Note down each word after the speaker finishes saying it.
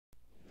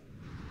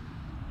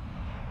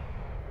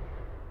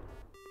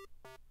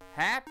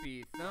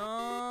Happy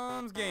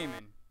Thumbs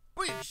Gaming.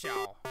 Big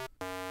show.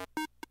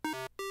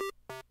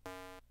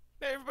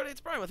 Hey everybody, it's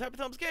Brian with Happy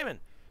Thumbs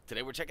Gaming.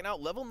 Today we're checking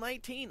out Level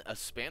 19, a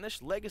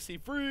Spanish Legacy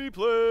free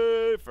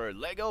play for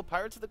Lego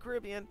Pirates of the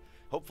Caribbean.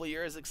 Hopefully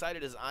you're as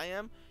excited as I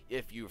am.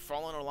 If you're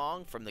following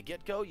along from the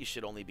get-go, you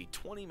should only be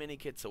 20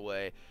 Minikits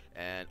away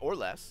or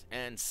less,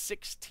 and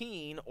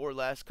 16 or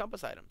less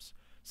compass items.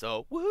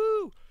 So,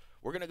 woohoo!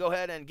 We're going to go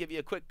ahead and give you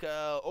a quick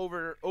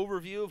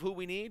overview of who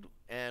we need,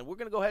 and we're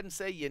going to go ahead and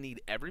say you need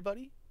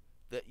everybody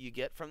that you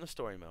get from the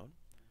story mode,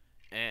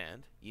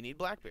 and you need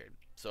Blackbeard.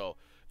 So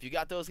if you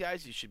got those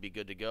guys, you should be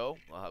good to go.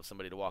 We'll have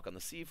somebody to walk on the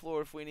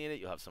seafloor if we need it.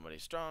 You'll have somebody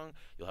strong.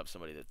 You'll have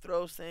somebody that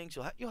throws things.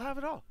 You'll have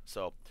it all.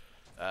 So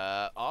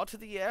all to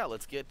the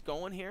let's get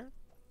going here.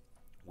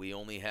 We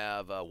only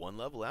have one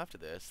level after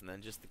this, and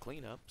then just the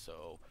cleanup.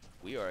 So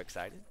we are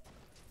excited.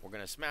 We're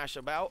going to smash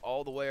about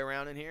all the way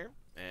around in here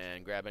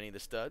and grab any of the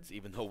studs,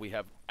 even though we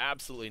have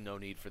absolutely no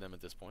need for them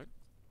at this point.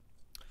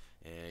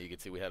 And you can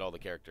see we had all the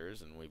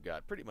characters, and we've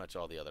got pretty much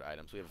all the other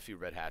items. We have a few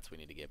red hats we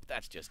need to get, but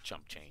that's just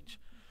chump change.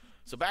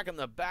 So back in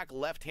the back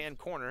left-hand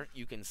corner,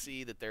 you can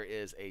see that there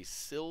is a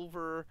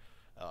silver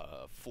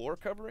floor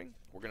covering.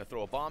 We're going to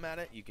throw a bomb at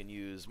it. You can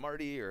use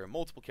Marty or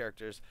multiple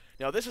characters.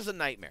 Now, this is a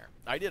nightmare.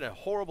 I did a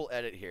horrible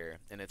edit here,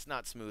 and it's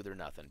not smooth or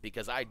nothing,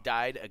 because I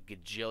died a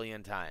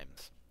gajillion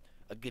times.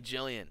 A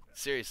gajillion.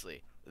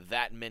 Seriously.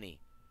 That many.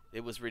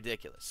 It was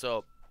ridiculous.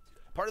 So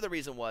part of the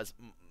reason was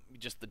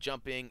just the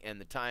jumping and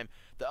the time.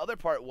 The other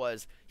part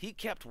was he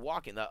kept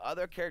walking. The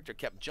other character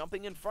kept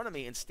jumping in front of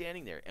me and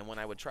standing there. And when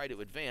I would try to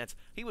advance,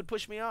 he would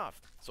push me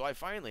off. So I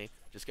finally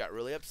just got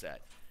really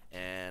upset.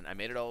 And I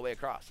made it all the way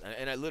across.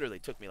 And it literally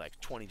took me like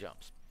 20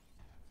 jumps.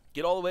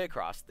 Get all the way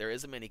across. There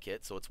is a mini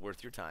kit, so it's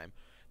worth your time.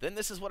 Then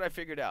this is what I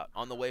figured out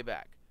on the way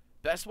back.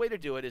 Best way to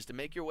do it is to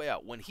make your way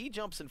out. When he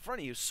jumps in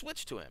front of you,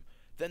 switch to him.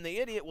 Then the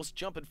idiot will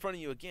jump in front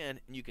of you again,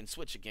 and you can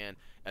switch again,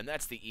 and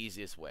that's the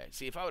easiest way.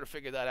 See, if I would have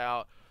figured that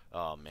out,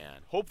 oh, man.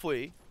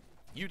 Hopefully,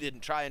 you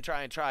didn't try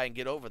and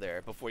get over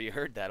there before you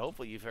heard that.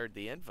 Hopefully, you've heard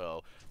the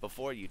info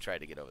before you tried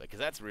to get over there, because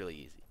that's really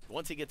easy.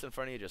 Once he gets in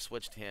front of you, just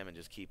switch to him and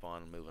just keep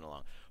on moving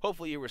along.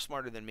 Hopefully, you were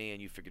smarter than me, and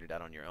you figured it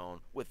out on your own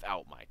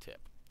without my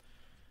tip.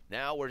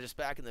 Now, we're just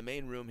back in the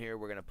main room here.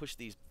 We're going to push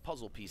these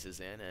puzzle pieces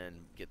in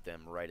and get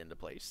them right into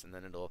place, and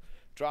then it'll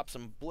drop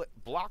some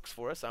blocks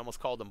for us. I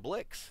almost called them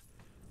blicks.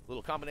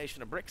 Little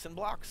combination of bricks and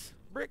blocks.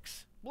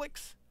 Bricks.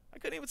 Blicks. I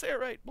couldn't even say it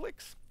right.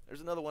 Blicks.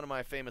 There's another one of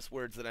my famous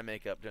words that I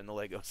make up during the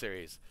Lego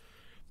series.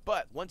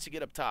 But once you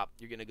get up top,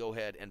 you're going to go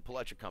ahead and pull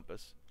out your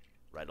compass.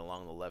 Right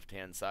along the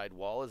left-hand side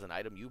wall is an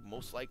item you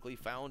most likely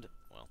found,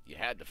 well, you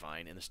had to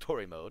find in the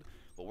story mode.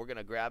 But we're going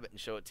to grab it and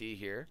show it to you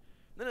here.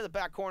 And then in the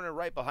back corner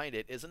right behind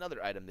it is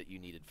another item that you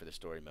needed for the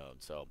story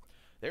mode. So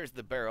there's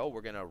the barrel.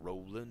 We're going to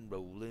roll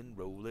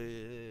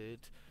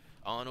it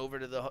on over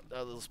to the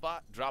little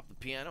spot. Drop the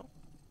piano.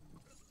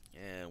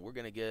 And we're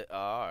going to get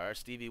our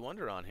Stevie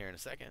Wonder on here in a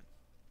second.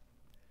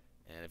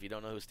 And if you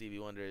don't know who Stevie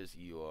Wonder is,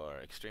 you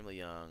are extremely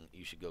young.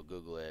 You should go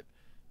Google it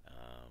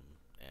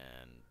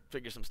and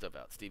figure some stuff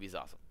out. Stevie's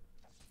awesome.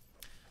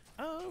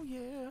 Oh,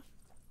 yeah.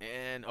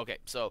 And, okay,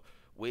 so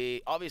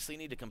we obviously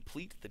need to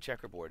complete the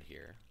checkerboard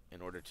here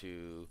in order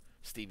to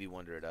Stevie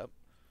Wonder it up.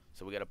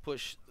 So we got to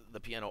push the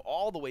piano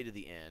all the way to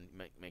the end.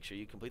 Make sure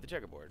you complete the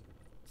checkerboard.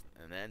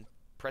 And then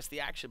press the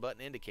action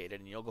button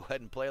indicated, and you'll go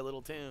ahead and play a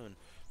little tune.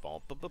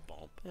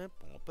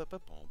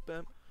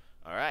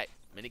 Alright,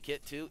 Minikit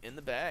 2 in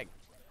the bag.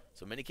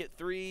 So Minikit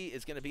 3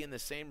 is going to be in the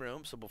same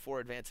room, so before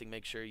advancing,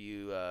 make sure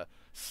you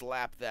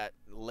slap that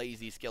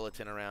lazy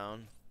skeleton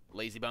around.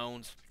 Lazy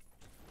bones.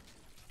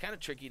 Kind of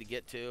tricky to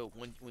get to.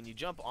 When you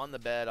jump on the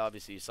bed,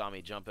 obviously you saw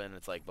me jumping,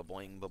 it's like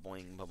ba-boing,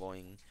 ba-boing,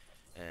 ba-boing.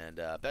 And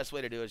best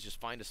way to do it is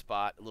just find a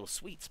spot, a little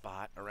sweet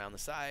spot around the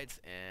sides,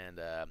 and,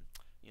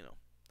 you know,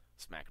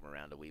 smack them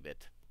around a wee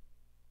bit.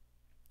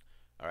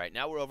 Alright,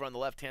 now we're over on the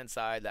left-hand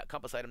side. That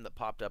compass item that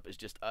popped up is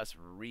just us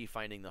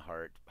re-finding the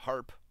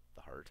harp.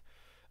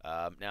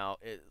 Now,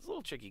 it's a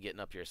little tricky getting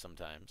up here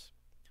sometimes.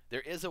 There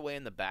is a way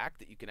in the back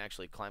that you can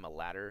actually climb a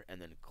ladder and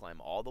then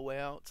climb all the way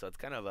out. So it's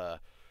kind of a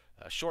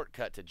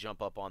shortcut to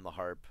jump up on the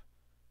harp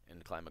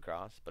and climb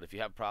across. But if you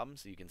have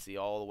problems, you can see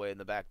all the way in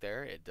the back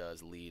there. It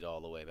does lead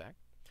all the way back.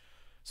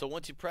 So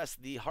once you press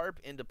the harp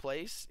into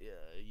place,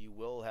 you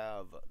will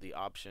have the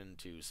option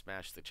to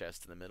smash the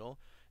chest in the middle.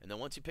 And then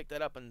once you pick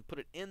that up and put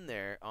it in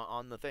there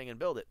on the thing and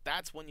build it,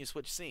 that's when you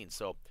switch scenes.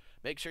 So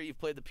make sure you've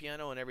played the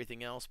piano and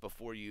everything else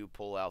before you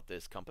pull out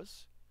this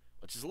compass,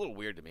 which is a little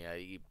weird to me.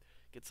 You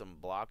get some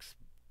blocks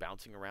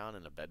bouncing around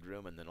in a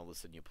bedroom, and then all of a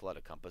sudden you pull out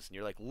a compass, and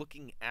you're like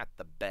looking at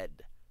the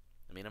bed.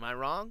 I mean, am I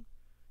wrong?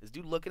 Is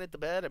dude looking at the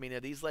bed? I mean,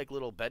 are these like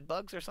little bed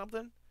bugs or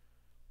something?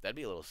 That'd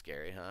be a little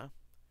scary, huh?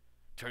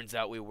 Turns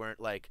out we weren't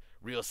like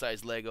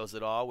real-size Legos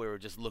at all. We were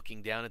just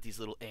looking down at these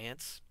little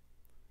ants.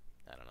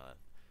 I don't know.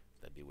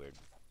 That'd be weird.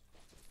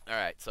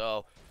 Alright,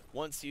 so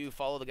once you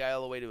follow the guy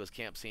all the way to his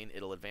camp scene,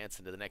 it'll advance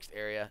into the next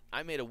area.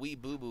 I made a wee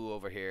boo-boo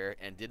over here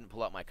and didn't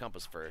pull out my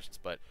compass first,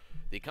 but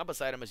the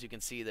compass item, as you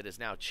can see, that is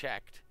now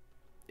checked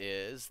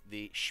is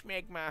the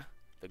Schmegma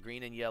the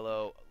green and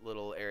yellow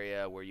little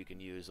area where you can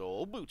use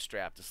old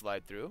bootstrap to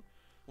slide through.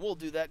 We'll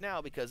do that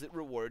now because it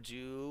rewards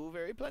you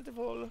very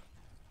plentiful.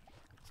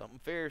 Something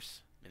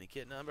fierce.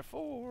 Minikit number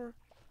 4.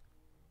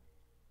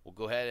 We'll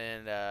go ahead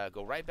and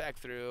go right back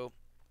through.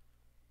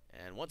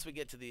 And once we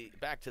get to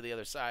back to the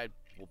other side,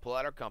 we'll pull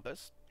out our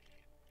compass.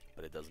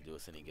 But it doesn't do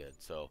us any good.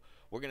 So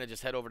we're going to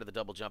just head over to the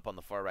double jump on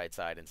the far right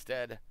side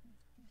instead.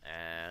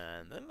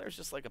 And then there's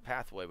just like a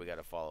pathway we got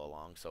to follow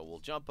along. So we'll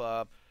jump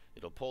up.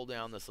 It'll pull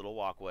down this little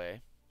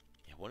walkway.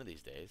 Yeah, one of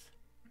these days.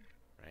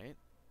 Right?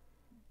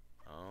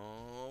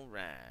 All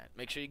right.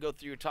 Make sure you go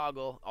through your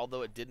toggle.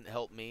 Although it didn't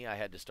help me, I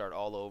had to start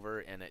all over,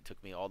 and it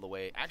took me all the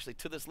way, actually,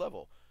 to this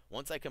level.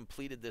 Once I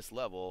completed this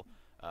level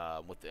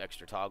with the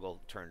extra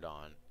toggle turned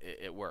on,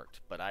 it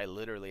worked. But I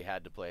literally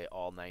had to play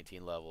all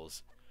 19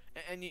 levels.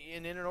 And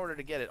in order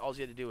to get it, all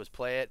you had to do was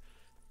play it,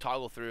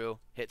 toggle through,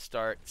 hit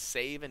start,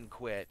 save and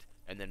quit,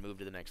 and then move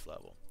to the next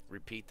level.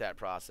 Repeat that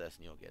process,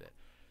 and you'll get it.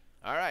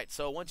 All right,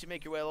 so once you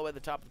make your way all the way to the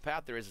top of the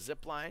path, there is a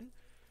zip line.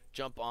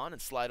 Jump on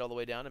and slide all the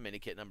way down to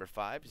Minikit number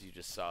 5, as you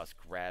just saw us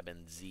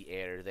grabbing the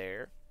air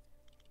there.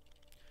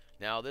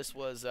 Now, this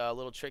was a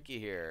little tricky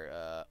here.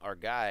 Our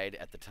guide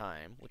at the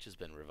time, which has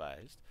been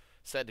revised,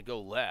 said to go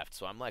left,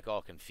 so I'm like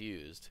all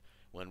confused.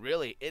 When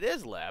really, it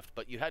is left,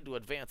 but you had to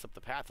advance up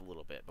the path a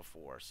little bit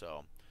before.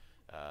 So,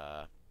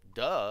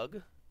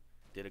 Doug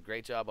did a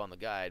great job on the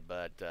guide,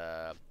 but,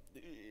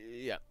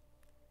 yeah.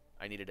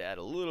 I needed to add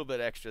a little bit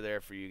extra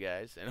there for you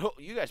guys. And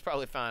you guys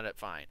probably found it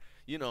fine.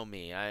 You know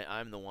me.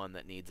 I'm the one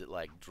that needs it,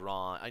 like,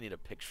 drawn. I need a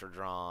picture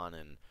drawn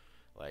and,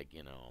 like,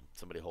 you know,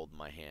 somebody holding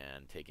my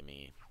hand, taking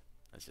me.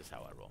 That's just how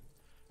I roll.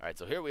 All right,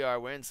 so here we are.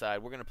 We're inside.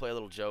 We're going to play a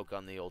little joke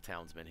on the old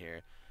townsman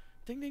here.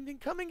 Ding, ding, ding.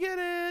 Come and get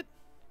it.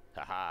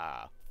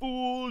 Haha.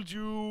 Fooled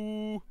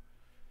you.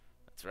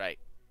 That's right.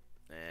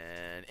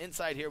 And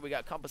inside here, we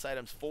got compass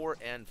items 4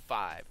 and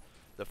 5.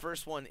 The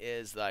first one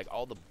is, like,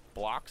 all the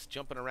blocks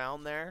jumping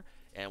around there.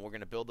 And we're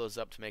going to build those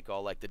up to make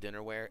all like the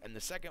dinnerware. And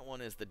the second one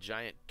is the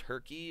giant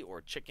turkey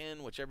or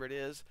chicken, whichever it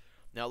is.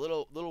 Now,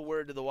 little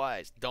word to the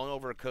wise. Don't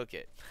overcook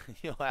it.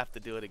 You'll have to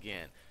do it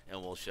again.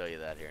 And we'll show you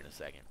that here in a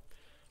second.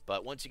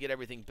 But once you get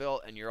everything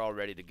built and you're all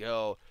ready to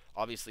go,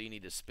 obviously you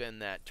need to spin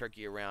that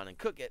turkey around and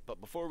cook it. But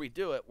before we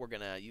do it, we're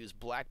going to use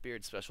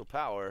Blackbeard's special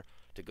power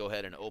to go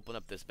ahead and open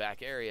up this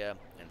back area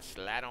and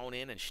slide on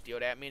in and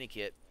steal that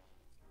Minikit.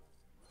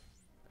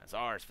 That's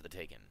ours for the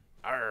taking.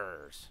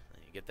 Ours.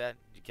 You get that?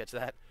 Did you catch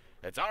that?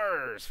 It's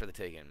ours for the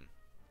taking.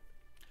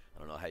 I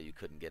don't know how you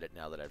couldn't get it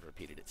now that I've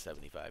repeated it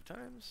 75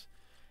 times.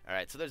 All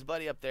right, so there's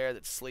Buddy up there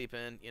that's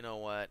sleeping. You know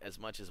what? As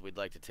much as we'd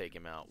like to take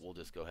him out, we'll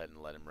just go ahead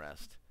and let him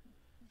rest.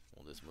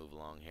 We'll just move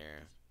along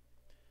here.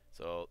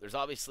 So there's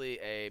obviously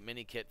a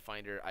Minikit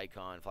finder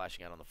icon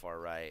flashing out on the far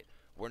right.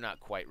 We're not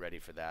quite ready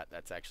for that.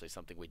 That's actually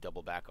something we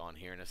double back on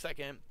here in a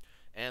second.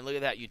 And look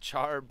at that. You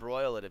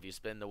char-broil it if you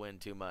spin the wind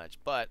too much.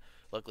 But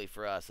luckily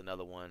for us,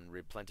 another one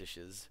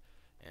replenishes.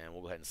 And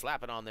we'll go ahead and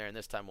slap it on there, and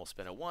this time we'll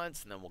spin it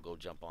once, and then we'll go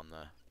jump on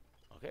the...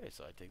 Okay,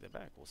 so I take that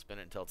back. We'll spin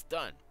it until it's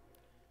done.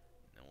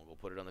 And then we'll go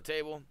put it on the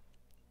table.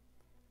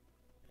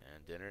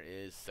 And dinner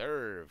is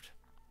served.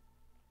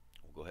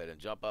 We'll go ahead and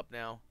jump up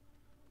now.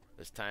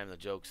 This time the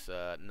joke's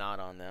not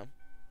on them.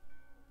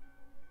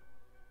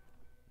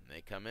 And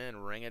they come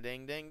in,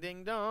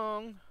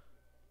 ring-a-ding-ding-ding-dong.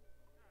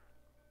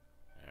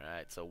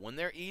 Alright, so when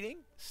they're eating,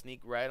 sneak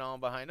right on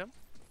behind them.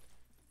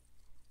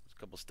 There's a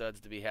couple studs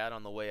to be had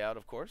on the way out,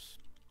 of course.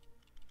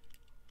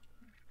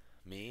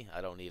 Me, I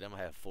don't need them. I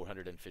have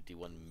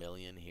 451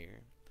 million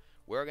here.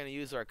 We're going to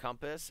use our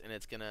compass, and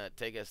it's going to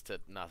take us to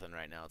nothing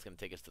right now. It's going to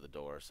take us to the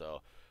door.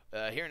 So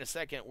here in a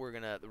second, we're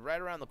going to,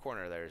 right around the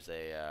corner, there's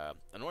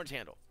an orange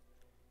handle.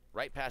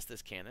 Right past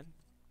this cannon.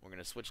 We're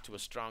going to switch to a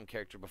strong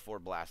character before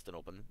blasting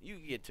open. You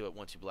can get to it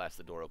once you blast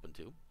the door open,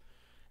 too.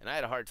 And I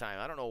had a hard time.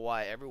 I don't know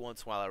why. Every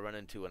once in a while, I run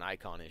into an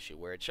icon issue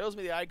where it shows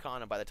me the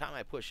icon, and by the time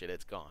I push it,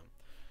 it's gone.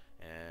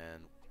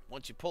 And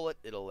once you pull it,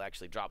 it'll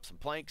actually drop some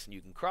planks, and you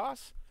can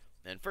cross.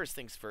 And first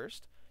things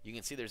first, you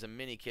can see there's a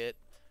Minikit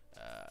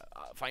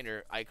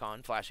finder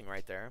icon flashing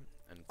right there.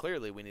 And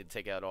clearly we need to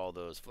take out all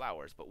those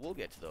flowers, but we'll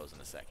get to those in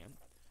a second.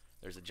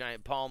 There's a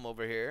giant palm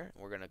over here.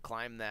 We're going to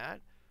climb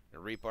that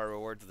and reap our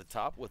rewards at the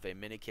top with a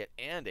Minikit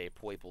and a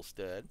Poiple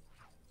stud.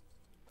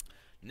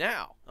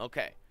 Now,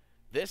 okay,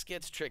 this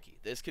gets tricky.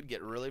 This could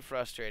get really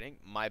frustrating.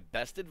 My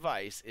best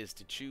advice is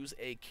to choose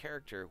a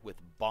character with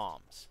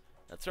bombs.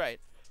 That's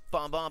right.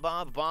 Bomb, bomb,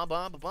 bomb, bomb,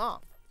 bomb,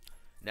 bomb.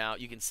 Now,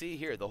 you can see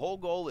here, the whole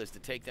goal is to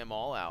take them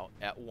all out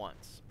at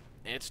once.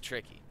 It's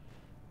tricky.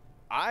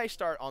 I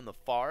start on the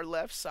far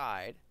left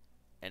side,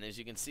 and as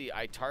you can see,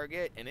 I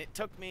target, and it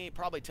took me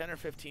probably 10 or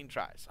 15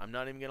 tries. I'm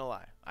not even going to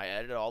lie. I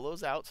edited all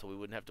those out so we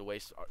wouldn't have to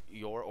waste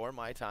your or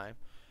my time.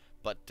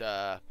 But,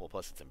 well,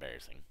 plus it's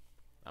embarrassing.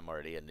 I'm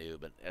already a noob,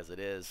 but as it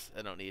is,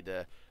 I don't need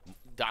to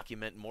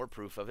document more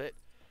proof of it.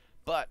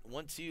 But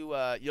once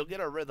you'll get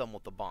a rhythm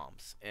with the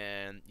bombs,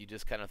 and you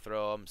just kind of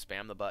throw them,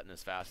 spam the button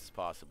as fast as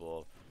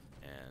possible,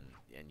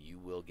 and you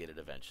will get it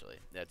eventually.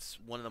 That's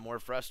one of the more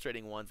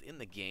frustrating ones in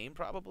the game,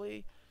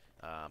 probably.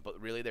 But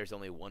really, there's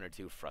only one or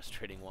two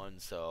frustrating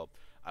ones, so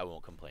I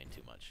won't complain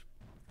too much.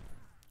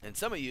 And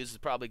some of you is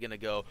probably going to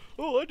go,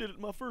 oh, I did it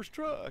my first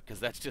try, because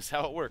that's just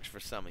how it works for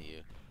some of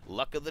you.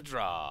 Luck of the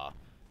draw.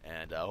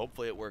 And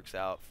hopefully it works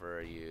out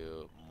for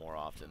you more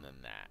often than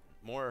that.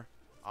 More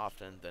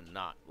often than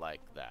not like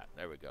that.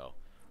 There we go.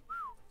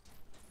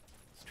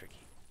 It's tricky.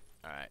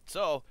 All right,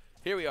 so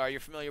here we are.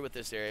 You're familiar with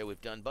this area. We've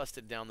done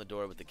busted down the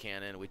door with the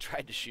cannon. We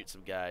tried to shoot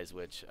some guys,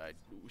 which I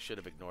should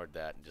have ignored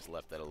that and just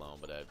left that alone,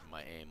 but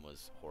my aim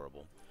was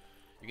horrible.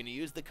 You're going to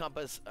use the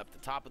compass up the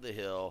top of the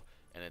hill,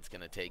 and it's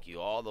going to take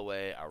you all the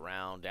way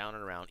around, down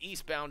and around,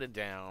 eastbound and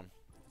down.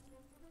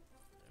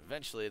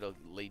 Eventually, it'll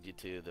lead you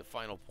to the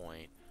final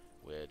point,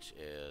 which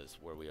is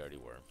where we already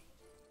were.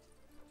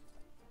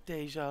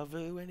 Deja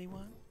vu,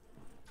 anyone?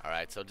 All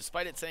right, so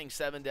despite it saying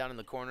 7 down in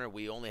the corner,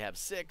 we only have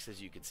 6,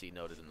 as you can see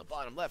noted in the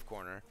bottom left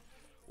corner.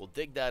 We'll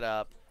dig that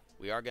up.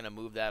 We are going to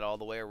move that all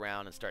the way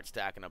around and start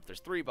stacking up. There's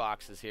 3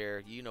 boxes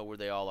here. You know where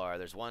they all are.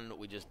 There's one that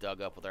we just dug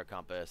up with our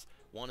compass.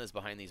 One is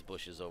behind these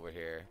bushes over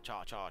here.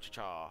 Cha, cha, cha,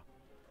 cha.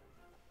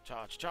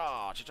 Cha, cha,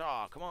 cha, cha,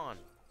 cha. Come on.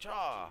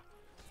 Cha.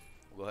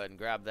 We'll go ahead and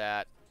grab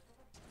that.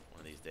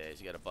 One of these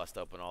days, you got to bust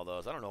open all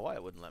those. I don't know why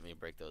it wouldn't let me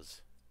break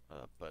those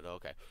up, but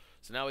okay.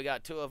 So now we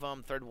got 2 of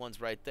them. Third one's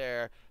right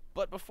there.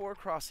 But before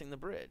crossing the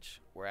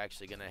bridge, we're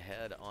actually going to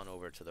head on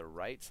over to the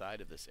right side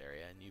of this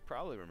area. And you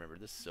probably remember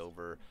the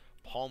silver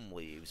palm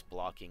leaves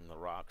blocking the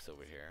rocks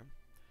over here.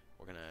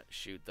 We're going to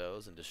shoot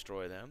those and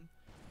destroy them.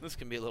 This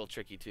can be a little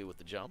tricky, too, with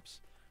the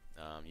jumps.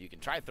 You can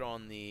try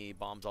throwing the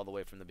bombs all the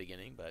way from the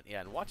beginning. But,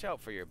 yeah, and watch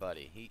out for your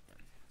buddy.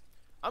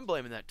 I'm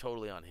blaming that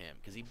totally on him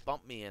because he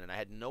bumped me in, and I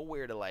had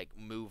nowhere to, like,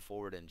 move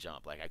forward and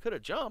jump. Like, I could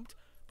have jumped,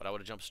 but I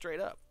would have jumped straight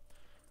up.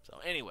 So,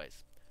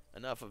 anyways.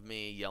 Enough of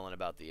me yelling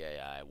about the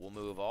AI. We'll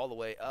move all the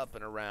way up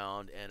and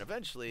around, and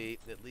eventually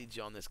it leads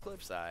you on this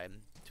cliffside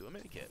to a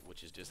Minikit,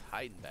 which is just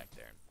hiding back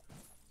there.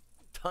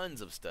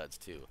 Tons of studs,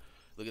 too.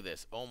 Look at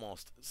this.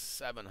 Almost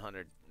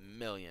 700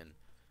 million.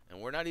 And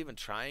we're not even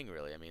trying,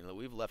 really. I mean,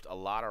 we've left a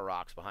lot of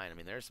rocks behind. I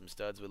mean, there's some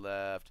studs we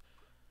left.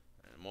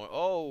 And more.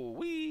 Oh,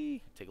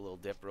 wee! Take a little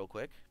dip real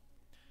quick.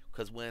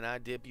 Because when I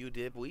dip, you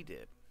dip, we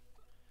dip.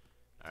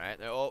 All right.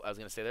 Oh, I was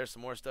going to say there's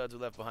some more studs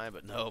we left behind,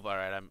 but nope. All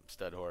right, I'm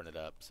stud whoring it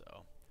up,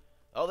 so...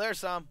 Oh, there's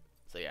some.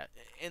 So, yeah,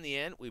 in the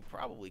end, we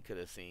probably could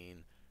have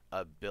seen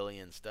 1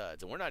 billion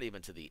studs. And we're not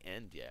even to the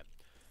end yet.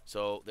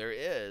 So, there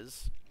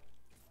is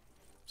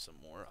some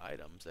more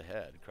items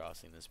ahead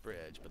crossing this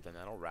bridge. But then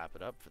that'll wrap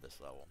it up for this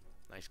level.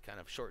 Nice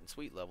kind of short and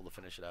sweet level to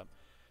finish it up.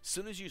 As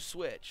soon as you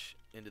switch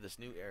into this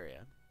new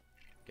area,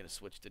 going to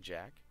switch to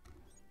Jack.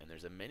 And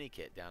there's a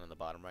Minikit down in the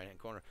bottom right-hand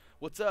corner.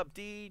 What's up,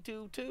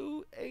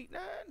 D2289,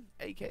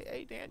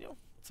 a.k.a. Daniel?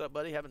 What's up,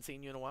 buddy? Haven't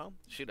seen you in a while.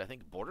 Shoot, I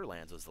think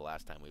Borderlands was the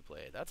last time we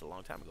played. That's a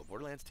long time ago.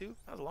 Borderlands 2?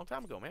 That was a long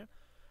time ago, man.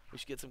 We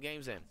should get some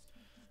games in.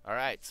 All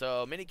right,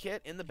 so Minikit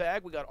in the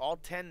bag. We got all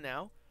 10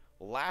 now.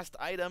 Last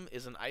item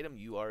is an item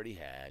you already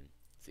had.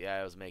 See,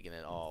 I was making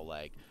it all,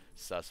 like,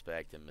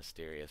 suspect and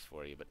mysterious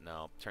for you, but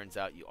no. Turns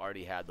out you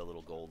already had the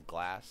little gold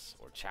glass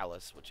or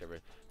chalice, whichever.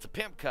 It's a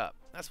pimp cup.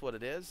 That's what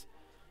it is.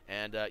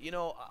 And, you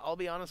know, I'll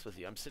be honest with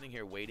you. I'm sitting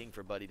here waiting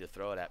for Buddy to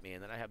throw it at me,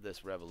 and then I have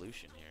this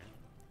revelation here.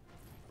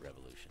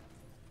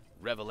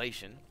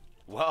 Revelation.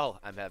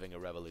 Well, I'm having a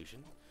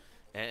revolution.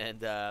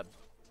 And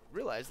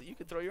realize that you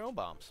can throw your own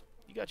bombs.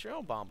 You got your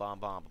own bombs.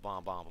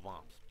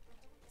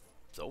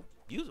 So,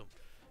 use them.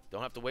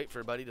 Don't have to wait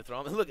for Buddy to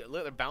throw them. Look,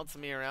 they're bouncing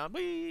me around.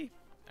 Whee!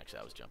 Actually,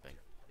 I was jumping.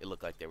 It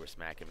looked like they were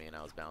smacking me and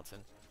I was bouncing.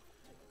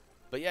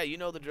 But yeah, you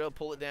know the drill.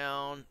 Pull it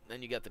down.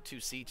 Then you got the 2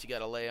 seats you got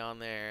to lay on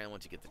there. And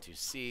once you get the 2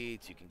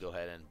 seats, you can go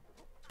ahead and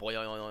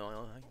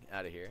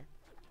out of here.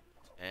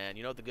 And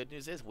you know what the good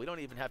news is? We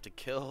don't even have to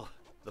kill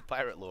the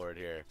Pirate Lord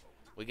here.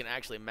 We can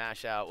actually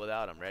mash out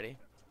without him. Ready?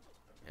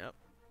 Yep.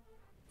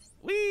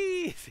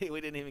 Whee! See,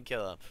 we didn't even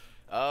kill him.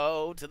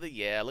 Oh, to the,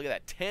 yeah, look at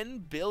that. 10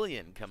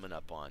 billion coming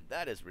up on.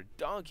 That is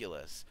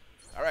redonkulous.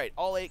 All right,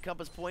 all 8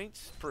 compass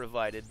points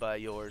provided by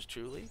yours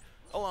truly,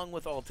 along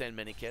with all 10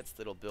 Minikits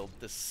that'll build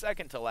the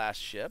second to last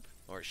ship,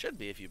 or it should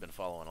be if you've been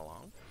following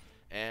along.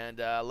 And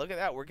look at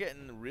that. We're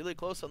getting really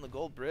close on the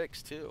gold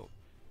bricks, too.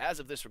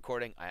 As of this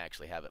recording, I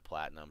actually have it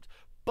platinumed.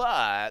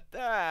 But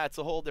that's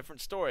a whole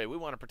different story. We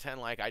want to pretend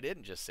like I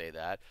didn't just say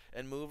that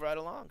and move right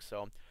along.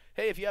 So,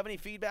 hey, if you have any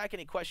feedback,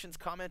 any questions,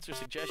 comments, or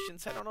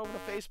suggestions, head on over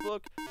to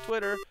Facebook,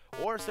 Twitter,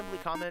 or simply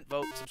comment,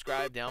 vote,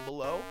 subscribe down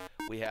below.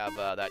 We have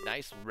that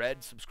nice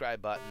red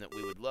subscribe button that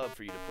we would love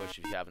for you to push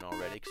if you haven't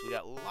already, because we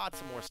got lots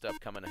of more stuff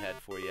coming ahead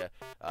for you.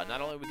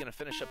 Not only are we going to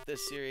finish up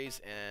this series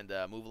and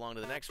move along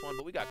to the next one,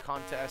 but we got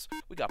contests,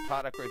 we got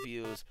product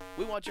reviews.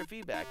 We want your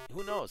feedback.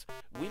 Who knows?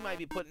 We might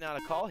be putting out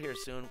a call here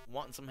soon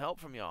wanting some help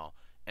from y'all.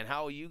 And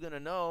how are you going to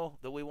know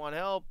that we want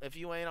help if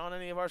you ain't on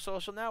any of our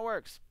social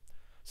networks?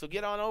 So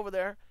get on over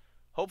there.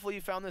 Hopefully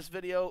you found this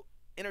video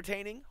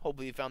entertaining.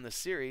 Hopefully you found this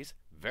series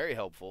very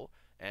helpful.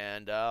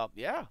 And,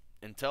 yeah,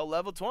 until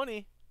level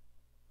 20,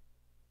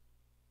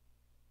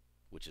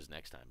 which is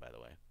next time, by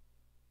the way.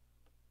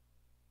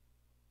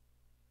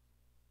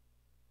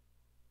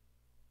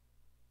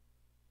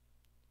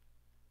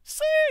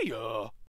 See ya!